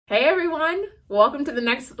Hey everyone, welcome to the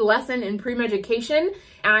next lesson in Premeducation.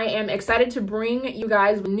 I am excited to bring you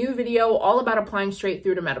guys a new video all about applying straight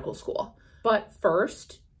through to medical school. But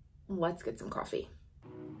first, let's get some coffee.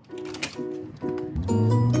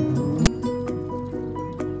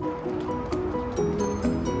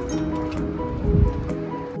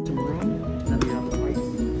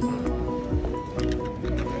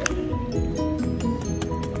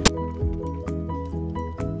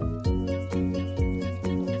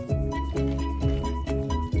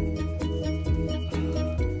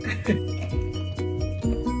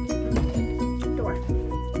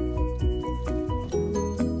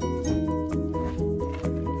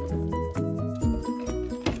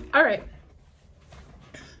 All right,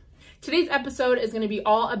 today's episode is going to be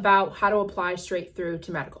all about how to apply straight through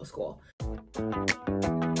to medical school.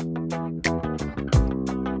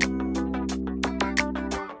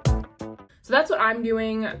 So that's what I'm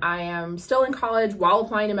doing. I am still in college while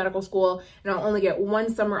applying to medical school, and I'll only get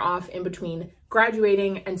one summer off in between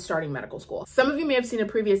graduating and starting medical school. Some of you may have seen a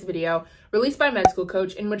previous video released by Med School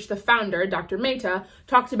Coach in which the founder, Dr. Mehta,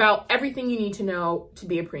 talked about everything you need to know to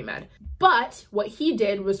be a pre-med. But what he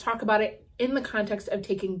did was talk about it in the context of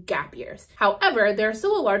taking gap years. However, there are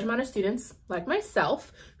still a large amount of students, like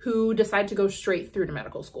myself, who decide to go straight through to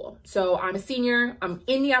medical school. So I'm a senior, I'm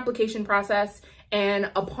in the application process,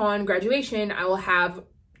 and upon graduation, I will have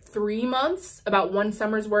 3 months, about 1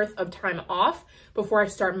 summer's worth of time off before I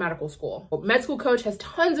start medical school. Med School Coach has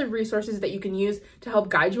tons of resources that you can use to help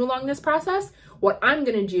guide you along this process. What I'm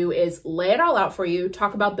gonna do is lay it all out for you,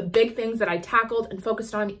 talk about the big things that I tackled and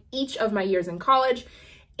focused on each of my years in college,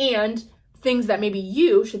 and things that maybe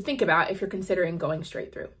you should think about if you're considering going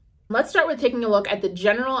straight through. Let's start with taking a look at the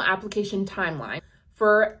general application timeline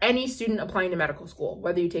for any student applying to medical school,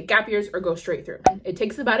 whether you take gap years or go straight through. It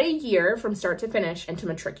takes about a year from start to finish and to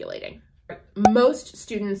matriculating. Most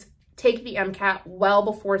students take the MCAT well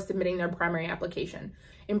before submitting their primary application.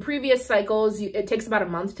 In previous cycles, it takes about a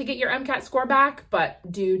month to get your MCAT score back, but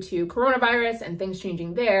due to coronavirus and things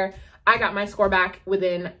changing there, I got my score back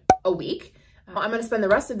within a week. I'm gonna spend the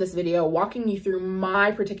rest of this video walking you through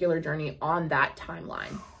my particular journey on that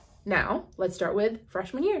timeline. Now, let's start with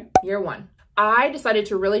freshman year, year one. I decided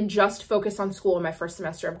to really just focus on school in my first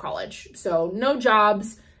semester of college. So no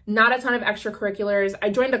jobs, not a ton of extracurriculars. I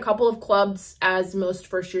joined a couple of clubs, as most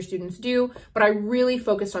first year students do, but I really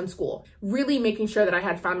focused on school, really making sure that I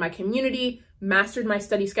had found my community, mastered my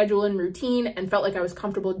study schedule and routine, and felt like I was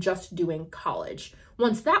comfortable just doing college.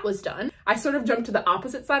 Once that was done, I sort of jumped to the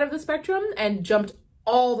opposite side of the spectrum and jumped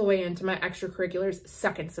all the way into my extracurriculars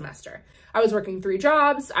second semester. I was working 3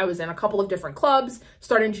 jobs, I was in a couple of different clubs,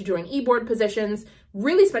 starting to join e-board positions,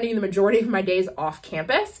 really spending the majority of my days off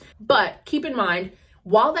campus. But keep in mind,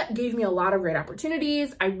 while that gave me a lot of great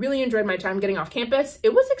opportunities, I really enjoyed my time getting off campus,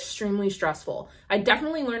 it was extremely stressful. I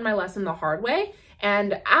definitely learned my lesson the hard way.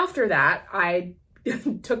 And after that, I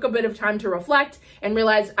took a bit of time to reflect and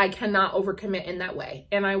realized I cannot overcommit in that way.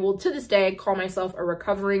 And I will to this day call myself a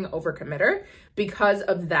recovering overcommitter because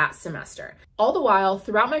of that semester. All the while,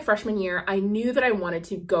 throughout my freshman year, I knew that I wanted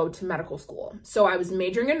to go to medical school. So I was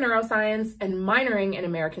majoring in neuroscience and minoring in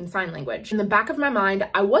American Sign Language. In the back of my mind,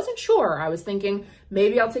 I wasn't sure. I was thinking,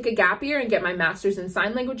 maybe I'll take a gap year and get my master's in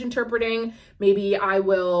sign language interpreting. Maybe I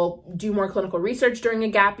will do more clinical research during a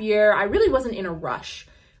gap year. I really wasn't in a rush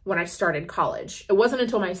when I started college. It wasn't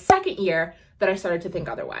until my second year that I started to think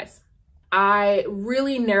otherwise. I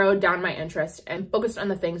really narrowed down my interest and focused on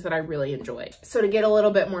the things that I really enjoyed. So to get a little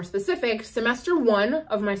bit more specific, semester 1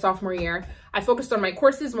 of my sophomore year, I focused on my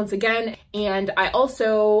courses once again, and I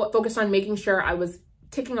also focused on making sure I was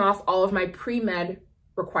ticking off all of my pre-med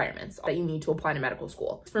requirements that you need to apply to medical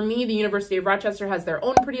school. For me, the University of Rochester has their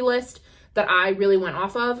own pretty list that I really went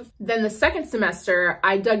off of. Then the second semester,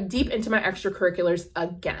 I dug deep into my extracurriculars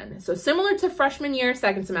again. So similar to freshman year,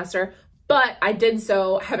 second semester, but I did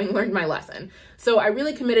so having learned my lesson. So I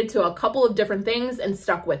really committed to a couple of different things and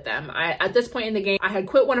stuck with them. At this point in the game, I had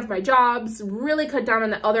quit one of my jobs, really cut down on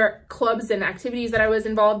the other clubs and activities that I was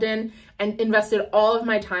involved in, and invested all of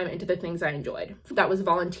my time into the things I enjoyed. That was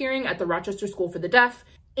volunteering at the Rochester School for the Deaf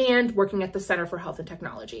and working at the Center for Health and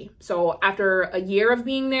Technology. So after a year of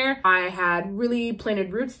being there, I had really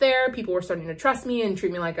planted roots there. People were starting to trust me and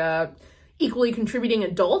treat me like a equally contributing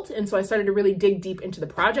adult. And so I started to really dig deep into the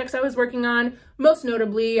projects I was working on. Most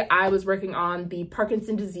notably, I was working on the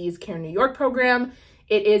Parkinson's Disease Care New York program.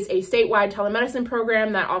 It is a statewide telemedicine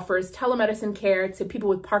program that offers telemedicine care to people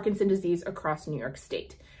with Parkinson's disease across New York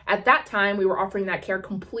State. At that time, we were offering that care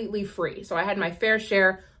completely free. So I had my fair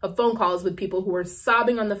share of phone calls with people who were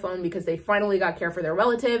sobbing on the phone because they finally got care for their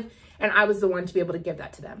relative, and I was the one to be able to give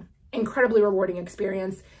that to them. incredibly rewarding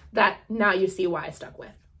experience that now you see why I stuck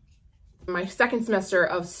with. My second semester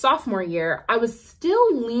of sophomore year, I was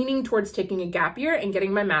still leaning towards taking a gap year and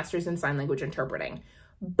getting my master's in sign language interpreting,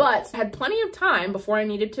 but I had plenty of time before I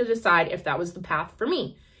needed to decide if that was the path for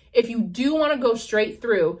me. If you do want to go straight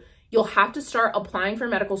through, you'll have to start applying for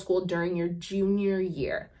medical school during your junior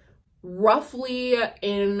year. Roughly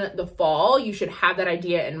in the fall, you should have that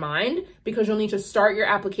idea in mind because you'll need to start your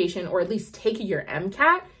application or at least take your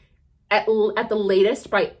MCAT at the latest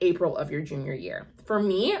by April of your junior year. For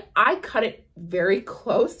me, I cut it very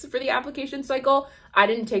close for the application cycle. I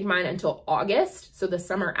didn't take mine until August, so the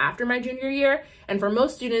summer after my junior year. And for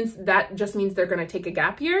most students, that just means they're gonna take a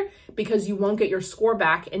gap year because you won't get your score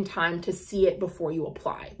back in time to see it before you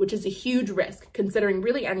apply, which is a huge risk considering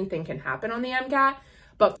really anything can happen on the MCAT.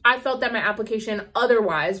 But I felt that my application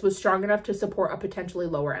otherwise was strong enough to support a potentially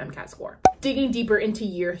lower MCAT score. Digging deeper into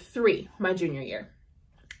year 3, my junior year.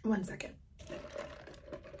 One second.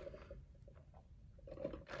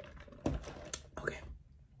 Okay.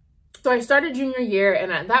 So I started junior year,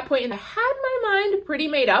 and at that point I had my mind pretty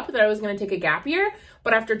made up that I was going to take a gap year.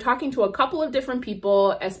 But after talking to a couple of different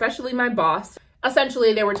people, especially my boss,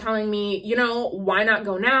 essentially they were telling me, you know, why not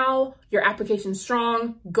go now? Your application's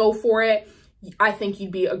strong, go for it. I think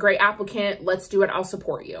you'd be a great applicant. Let's do it. I'll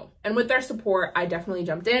support you. And with their support, I definitely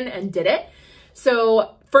jumped in and did it.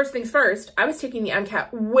 So first things first, I was taking the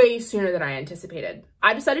MCAT way sooner than I anticipated.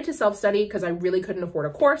 I decided to self-study because I really couldn't afford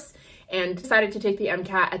a course and decided to take the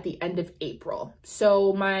MCAT at the end of April.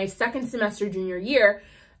 So my second semester junior year,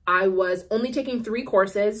 I was only taking 3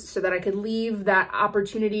 courses so that I could leave that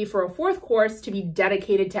opportunity for a 4th course to be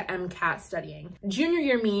dedicated to MCAT studying. Junior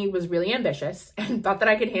year me was really ambitious and thought that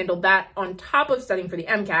I could handle that on top of studying for the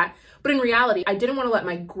MCAT, but in reality, I didn't want to let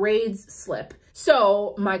my grades slip.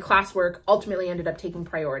 So my classwork ultimately ended up taking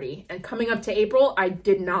priority. And coming up to April, I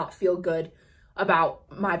did not feel good about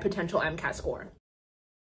my potential MCAT score.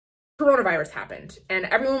 Coronavirus happened and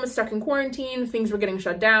everyone was stuck in quarantine, things were getting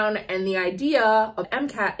shut down, and the idea of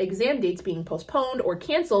MCAT exam dates being postponed or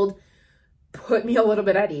canceled put me a little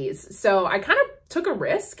bit at ease. So I kind of took a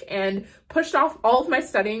risk and pushed off all of my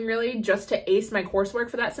studying really just to ace my coursework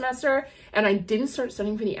for that semester. And I didn't start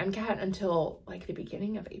studying for the MCAT until like the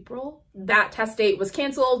beginning of April. That test date was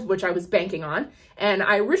canceled, which I was banking on. And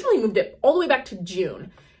I originally moved it all the way back to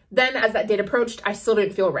June. Then as that date approached, I still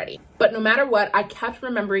didn't feel ready. But no matter what, I kept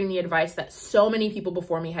remembering the advice that so many people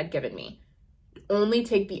before me had given me. Only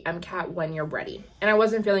take the MCAT when you're ready. And I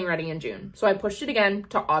wasn't feeling ready in June. So I pushed it again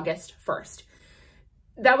to August 1st.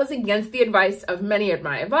 That was against the advice of many of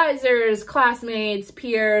my advisors, classmates,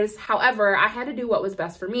 peers. However, I had to do what was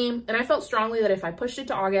best for me. And I felt strongly that if I pushed it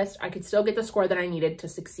to August, I could still get the score that I needed to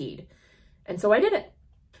succeed. And so I did it.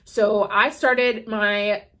 So I started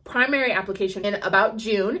my primary application in about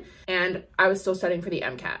June, and I was still studying for the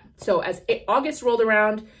MCAT. So as August rolled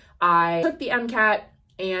around, I took the MCAT,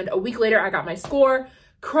 and a week later I got my score,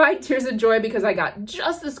 cried tears of joy because I got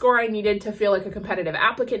just the score I needed to feel like a competitive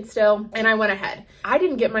applicant still, and I went ahead. I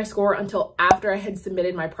didn't get my score until after I had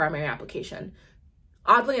submitted my primary application.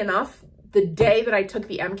 Oddly enough, the day that I took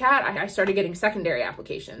the MCAT, I started getting secondary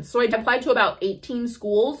applications. So I applied to about 18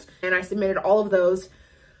 schools, and I submitted all of those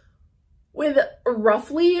with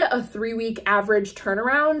roughly a 3-week average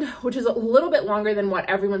turnaround, which is a little bit longer than what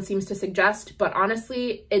everyone seems to suggest, but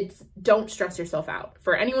honestly, don't stress yourself out.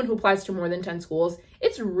 For anyone who applies to more than 10 schools,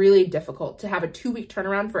 it's really difficult to have a 2-week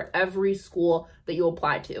turnaround for every school that you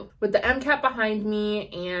apply to. With the MCAT behind me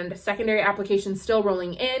and secondary applications still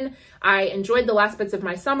rolling in, I enjoyed the last bits of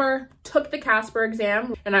my summer, took the Casper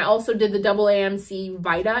exam, and I also did the AAMC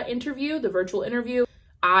VITA interview, the virtual interview.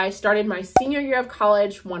 I started my senior year of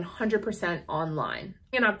college 100% online.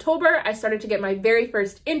 In October, I started to get my very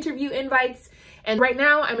first interview invites, and right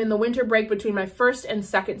now I'm in the winter break between my first and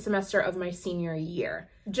second semester of my senior year.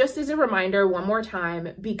 Just as a reminder, one more time,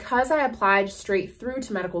 because I applied straight through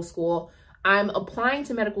to medical school, I'm applying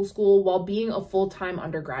to medical school while being a full-time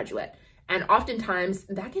undergraduate. And oftentimes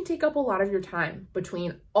that can take up a lot of your time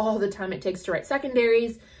between all the time it takes to write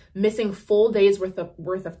secondaries, missing full days worth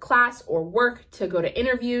of class or work to go to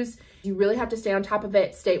interviews. You really have to stay on top of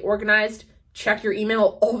it, stay organized, check your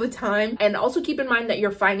email all the time, and also keep in mind that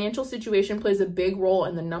your financial situation plays a big role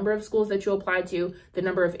in the number of schools that you apply to, the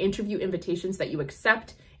number of interview invitations that you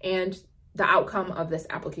accept, and the outcome of this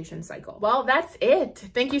application cycle. Well, that's it.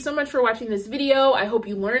 Thank you so much for watching this video. I hope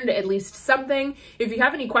you learned at least something. If you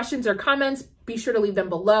have any questions or comments, be sure to leave them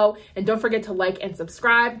below, and don't forget to like and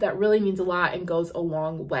subscribe. That really means a lot and goes a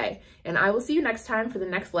long way. And I will see you next time for the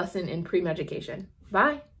next lesson in pre-meducation.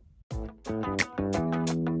 Bye.